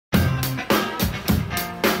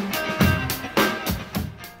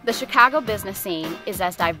The Chicago business scene is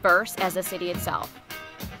as diverse as the city itself.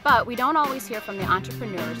 But we don't always hear from the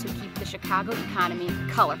entrepreneurs who keep the Chicago economy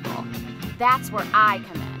colorful. That's where I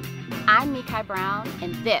come in. I'm Micaela Brown,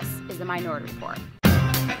 and this is the Minority Report.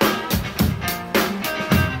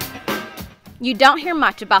 You don't hear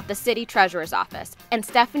much about the city treasurer's office, and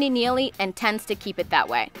Stephanie Neely intends to keep it that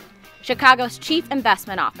way. Chicago's chief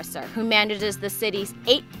investment officer, who manages the city's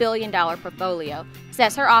 $8 billion portfolio,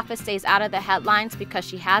 says her office stays out of the headlines because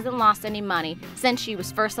she hasn't lost any money since she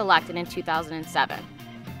was first elected in 2007.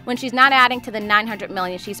 When she's not adding to the $900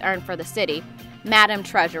 million she's earned for the city, Madam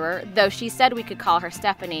Treasurer, though she said we could call her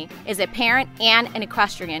Stephanie, is a parent and an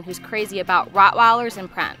equestrian who's crazy about Rottweilers and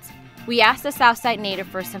prints. We asked the Southside native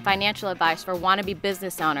for some financial advice for wannabe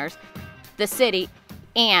business owners, the city,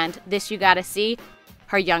 and this you gotta see,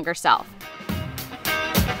 her younger self.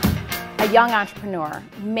 A young entrepreneur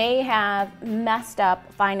may have messed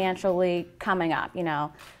up financially coming up, you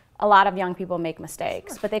know. A lot of young people make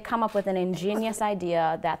mistakes, but they come up with an ingenious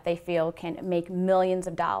idea that they feel can make millions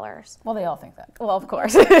of dollars. Well, they all think that. Well, of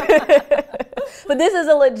course. But this is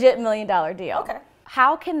a legit $1 million deal. Okay.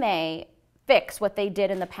 How can they fix what they did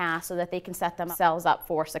in the past so that they can set themselves up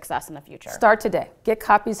for success in the future? Start today. Get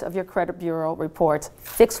copies of your credit bureau reports.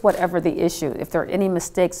 Fix whatever the issue. If there are any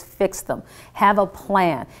mistakes, fix them. Have a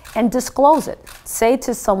plan and disclose it. Say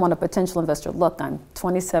to someone, a potential investor, look, I'm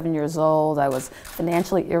 27 years old. I was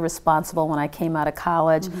financially irresponsible when I came out of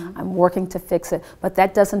college. I'm working to fix it, but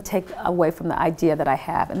that doesn't take away from the idea that I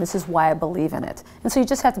have, and this is why I believe in it. And so you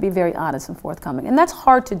just have to be very honest and forthcoming. And that's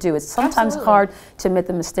hard to do. It's sometimes hard to admit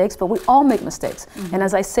the mistakes, but we all make mistakes. And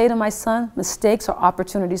as I say to my son, mistakes are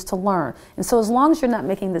opportunities to learn. And so as long as you're not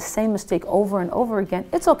making the same mistake over and over again,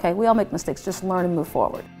 it's okay. We all make mistakes. Just learn and move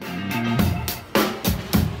forward.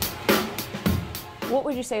 What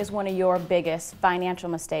would you say is one of your biggest financial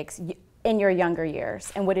mistakes in your younger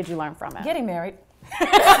years, and what did you learn from it? Getting married.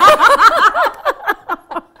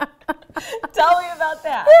 Tell me about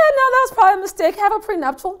that. Yeah, no, that was probably a mistake. Have a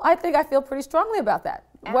prenuptial. I feel pretty strongly about that.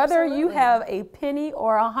 Absolutely. Whether you have a penny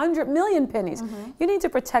or 100 million pennies, you need to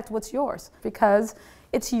protect what's yours because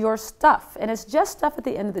it's your stuff. And it's just stuff at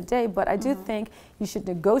the end of the day, but I do think you should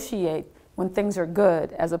negotiate when things are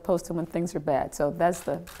good as opposed to when things are bad. So that's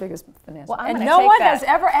the biggest financial. Well, and no one has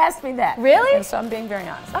ever asked me that. Really? And so I'm being very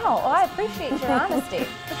honest. Oh, well, I appreciate your honesty.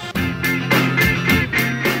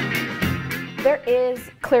 There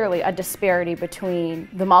is clearly a disparity between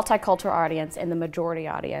the multicultural audience and the majority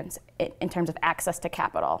audience in terms of access to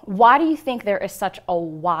capital. Why do you think there is such a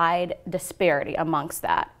wide disparity amongst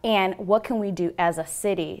that? And what can we do as a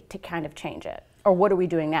city to kind of change it? Or what are we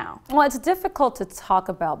doing now? Well, it's difficult to talk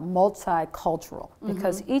about multicultural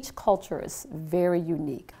because each culture is very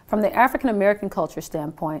unique. From the African American culture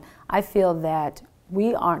standpoint, I feel that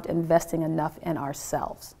we aren't investing enough in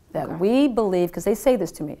ourselves. That we believe, because they say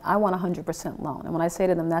this to me, I want 100% loan. And when I say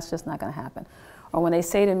to them, that's just not going to happen. Or when they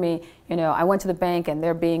say to me, you know, I went to the bank and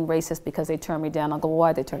they're being racist because they turned me down, I'll go, well,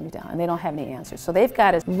 why'd they turn you down? And they don't have any answers. So they've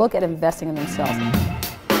got to look at investing in themselves.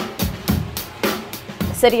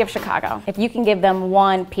 The city of Chicago, if you can give them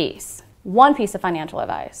one piece of financial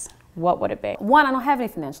advice, what would it be? One, I don't have any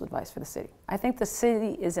financial advice for the city. I think the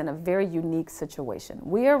city is in a very unique situation.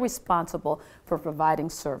 We are responsible for providing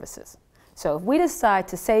services. So if we decide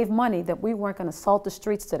to save money that we weren't going to salt the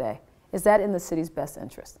streets today, is that in the city's best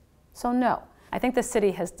interest? So no. I think the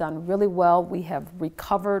city has done really well. We have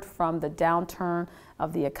recovered from the downturn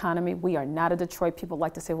of the economy. We are not a Detroit. People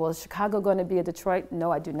like to say, well, is Chicago going to be a Detroit?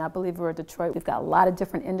 No, I do not believe we're a Detroit. We've got a lot of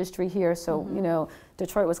different industry here. So, you know,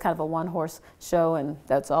 Detroit was kind of a one-horse show and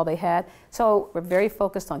that's all they had. So we're very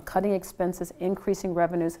focused on cutting expenses, increasing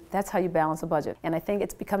revenues. That's how you balance a budget. And I think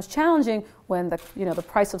it becomes challenging when the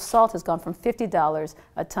price of salt has gone from $50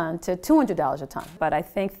 a ton to $200 a ton. But I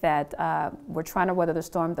think that we're trying to weather the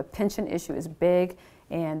storm. The pension issue is big.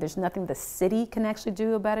 And there's nothing the city can actually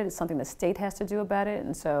do about it. It's something the state has to do about it.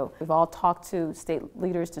 And so we've all talked to state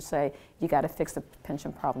leaders to say, you got to fix the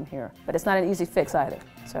pension problem here. But it's not an easy fix either.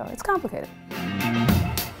 So it's complicated.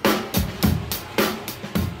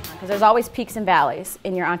 Because there's always peaks and valleys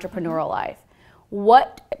in your entrepreneurial life.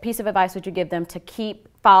 What piece of advice would you give them to keep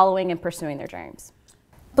following and pursuing their dreams?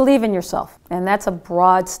 Believe in yourself. And that's a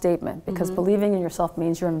broad statement because believing in yourself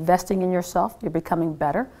means you're investing in yourself, you're becoming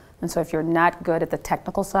better. And so if you're not good at the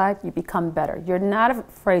technical side, you become better. You're not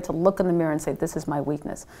afraid to look in the mirror and say, this is my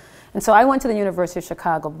weakness. And so I went to the University of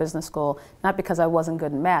Chicago Business School, not because I wasn't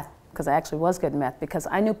good in math, because I actually was good in math, because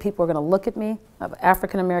I knew people were going to look at me, an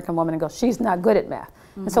African-American woman, and go, she's not good at math.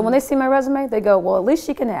 And so when they see my resume, they go, well, at least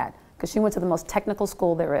she can add. because she went to the most technical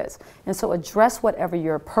school there is. And so address whatever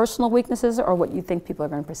your personal weaknesses are or what you think people are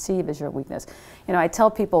going to perceive as your weakness. You know, I tell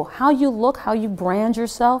people how you look, how you brand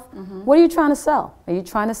yourself, what are you trying to sell? Are you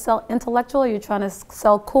trying to sell intellectual or are you trying to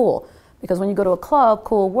sell cool? Because when you go to a club,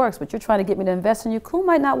 cool works, but you're trying to get me to invest in you, cool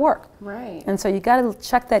might not work. Right. And so you got to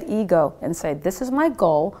check that ego and say, this is my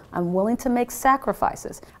goal. I'm willing to make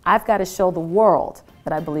sacrifices. I've got to show the world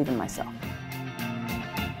that I believe in myself.